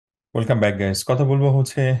Welcome back guys. কথা বলবো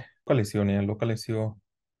হচ্ছে লোকাল এসইও নিয়ে।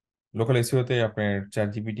 লোকাল এসইওতে আপনার চ্যাট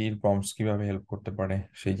জিপিটির প্রম্পটস কিভাবে হেল্প করতে পারে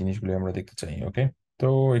সেই জিনিসগুলো আমরা দেখতে চাই। ওকে, তো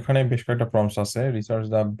এখানে বেশ কয়েকটা প্রম্পটস আছে। Research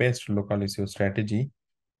the best local SEO strategy.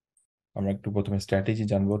 আমরা একটু প্রথমে স্ট্র্যাটেজি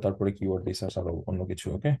জানবো, তারপরে কিওয়ার্ড রিসার্চ আরো অন্য কিছু।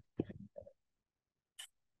 ওকে,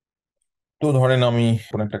 তো ধরেন আমি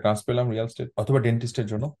কোন একটা কাজ পেলাম রিয়েল এস্টেট অথবা ডেন্টিস্টের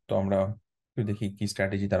জন্য, তো আমরা একটু দেখি কি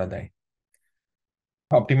স্ট্র্যাটেজি তারা দেয়।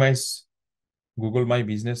 Optimise Google my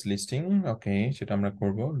business listing. ওকে, সেটা আমরা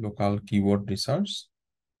করব। Local keyword research,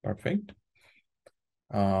 perfect.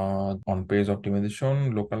 On page optimization,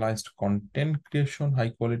 localized content creation,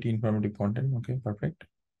 high quality informative content. Okay, perfect.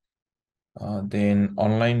 Then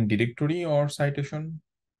online directory or citation,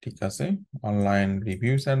 ঠিক আছে। Online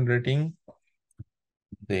reviews and rating.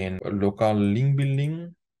 Then local link building.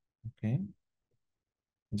 Okay,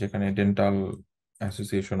 যেখানে dental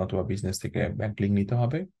association অথবা business থেকে backlink নিতে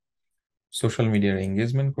হবে। Social মিডিয়ার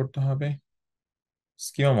engagement করতে হবে।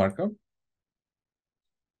 স্কিমা মার্কআপ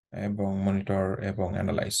এবং মনিটর এবং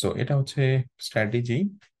অ্যানালাইজ। সো এটা হচ্ছে স্ট্র্যাটেজি।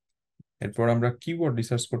 এরপর আমরা কিওয়ার্ড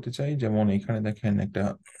রিসার্চ করতে চাই, যেমন এখানে দেখেন একটা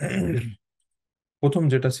প্রথম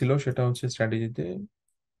যেটা ছিল সেটা হচ্ছে স্ট্র্যাটেজিতে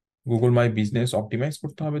গুগল মাই বিজনেস অপটিমাইজ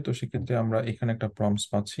করতে হবে। তো সেক্ষেত্রে আমরা এখানে একটা প্রম্পটস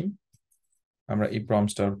পাচ্ছি, আমরা এই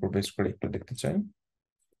প্রম্পটসটার উপর বেস করে একটু দেখতে চাই।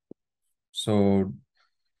 So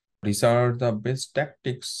research the best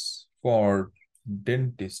tactics for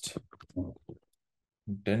dentist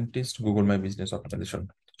dentist Google my business optimisation.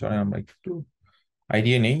 চলে আমরা একটু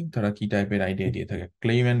আইডিয়া নেই তারা কি টাইপের আইডিয়া দিয়ে থাকে।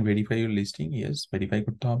 Claim and verify your listing, yes, verify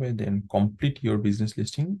করতে হবে। Then complete your business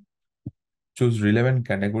listing, choose relevant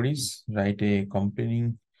categories, write a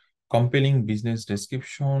compelling business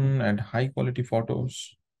description and high quality photos,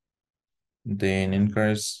 then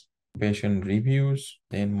encourage patient reviews,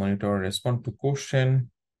 then monitor respond to question.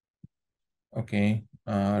 Okay,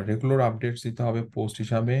 regular updates দিতে হবে post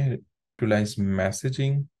হিসাবে, utilise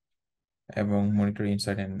messaging এবং monitor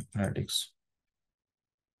insight and analytics.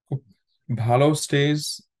 খুব ভালো stage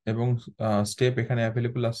এবং step এখানে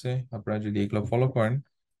available আছে। আপনারা যদি এগুলো ফলো করেন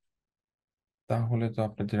তাহলে তো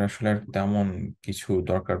আপনাদের আসলে আর তেমন কিছু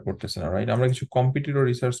দরকার পড়তেছে না, রাইট? আমরা কিছু কম্পিটিটর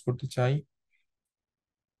রিসার্চ করতে চাই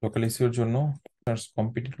লোকাল এসইওর জন্য।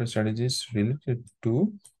 Competitor strategies related to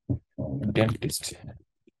dentist,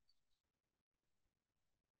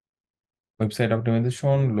 website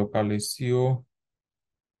optimisation, local SEO,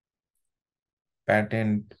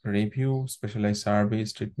 patent review, specialise service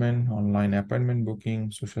treatment, online appointment booking,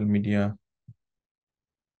 social media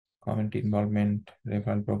community involvement,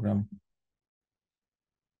 referral programme.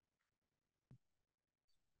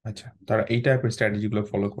 আচ্ছা, তারা এই টাইপের স্ট্র্যাটেজি গুলো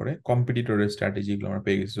ফলো করে। কম্পিটিটরের স্ট্র্যাটেজি গুলো আমরা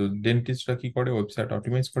পেয়ে গেছি। তো ডেন্টিস্টরা কি করে? ওয়েবসাইট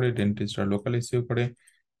অপটিমাইজ করে, ডেন্টিস্টরা লোকাল এসইও করে,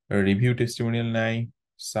 রিভিউ টেস্টিমোনিয়াল নেয়,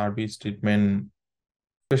 সার্ভিস ট্রিটমেন্ট,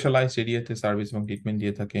 স্পেশালাইজড এরিয়াতে সার্ভিস এবং ট্রিটমেন্ট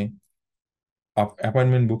দিয়ে থাকে,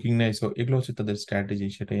 অ্যাপয়েন্টমেন্ট বুকিং নেয়। সো এগুলো হচ্ছে তাদের স্ট্র্যাটেজি,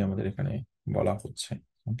 সেটাই আমাদের এখানে বলা হচ্ছে।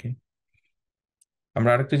 ওকে, আমরা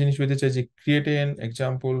আরেকটা জিনিস পেতে চাই যে create an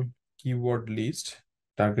example keyword list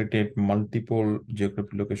targeted multiple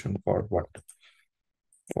geographic location for what,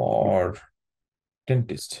 for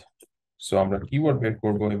dentist. So আমরা কিওয়ার্ড বের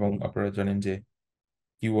করব এবং আপনারা জানেন যে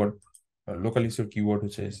কিওয়ার্ড লোকাল ইস্যুর কিওয়ার্ড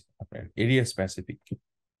হচ্ছে আপনার এরিয়া স্পেসিফিক।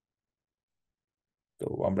 তো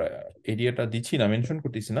আমরা এরিয়াটা দিচ্ছি না, মেনশন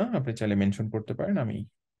করতেছি না, আপনি চাইলে মেনশন করতে পারেন। আমি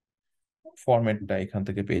ফরম্যাটটা এখান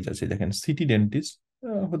থেকে পেয়ে যাচ্ছি, দেখেন সিটি ডেন্টিস্ট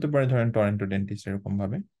হতে পারে, ধরেন টরন্টো ডেন্টিস্ট এরকম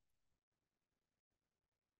ভাবে,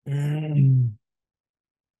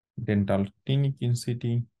 dental clinic in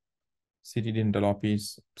city, city dental office,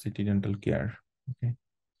 city dental care. Okay,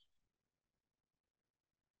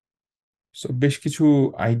 so বেশ কিছু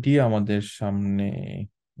আইডিয়া আমাদের সামনে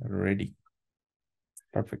রেডি,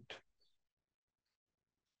 পারফেক্ট।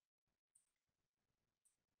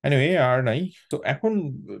 এনিওয়ে আর নাই। তো এখন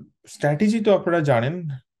স্ট্র্যাটেজি তো আপনারা জানেন,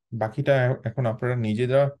 বাকিটা এখন আপনারা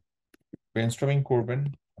নিজেরা ব্রেনস্টর্মিং করবেন।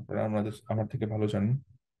 আপনারা আমার থেকে ভালো জানেন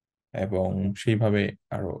এবং সেইভাবে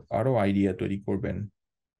আরো আরো আইডিয়া তৈরি করবেন।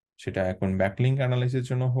 সেটা এখন ব্যাকলিঙ্ক অ্যানালাইসিসের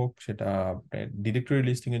জন্য হোক, সেটা ডিরেক্টরি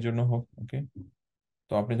লিস্টিং এর জন্য হোক। ওকে,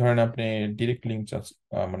 তো আপনি ধরেন আপনি ডিরেক্ট লিঙ্ক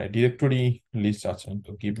মানে ডিরেক্টরি লিস্ট আছেন,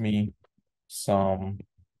 তো give me some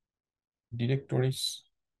directories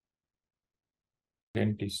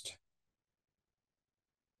dentist.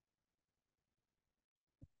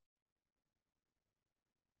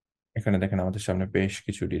 এখানে দেখেন আমাদের সামনে বেশ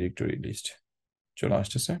কিছু ডিরেক্টরি লিস্ট চলে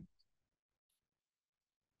আসতেছে।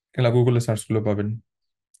 এগুলা গুগলে সার্চ করলে পাবেন,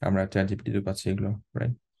 আমরা চ্যাট জিপিটিতে পাচ্ছি এগুলো,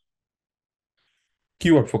 রাইট?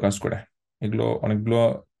 কিওয়ার্ড ফোকাস করে এগুলো অনেকগুলো,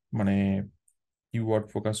 মানে কিওয়ার্ড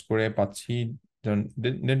ফোকাস করে পাচ্ছি। যেমন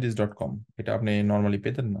dentist.com, এটা আপনি নর্মালি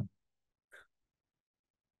পেতেন না।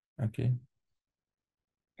 ওকে,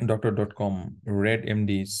 doctor.com, red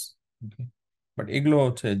MDs, বাট এগুলো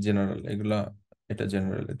হচ্ছে জেনারেল, এটা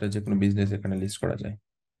জেনারেল, এটা যে কোনো বিজনেস এখানে লিস্ট করা যায়।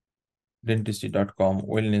 dentistry.com,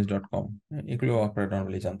 wellness.com, এগুলো আপনারা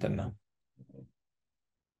নর্মালি জানতেন না।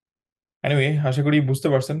 এনিওয়ে, আশা করি বুঝতে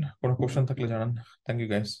পারছেন। কোনো কোশ্চেন থাকলে জানান। Thank you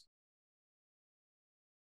guys.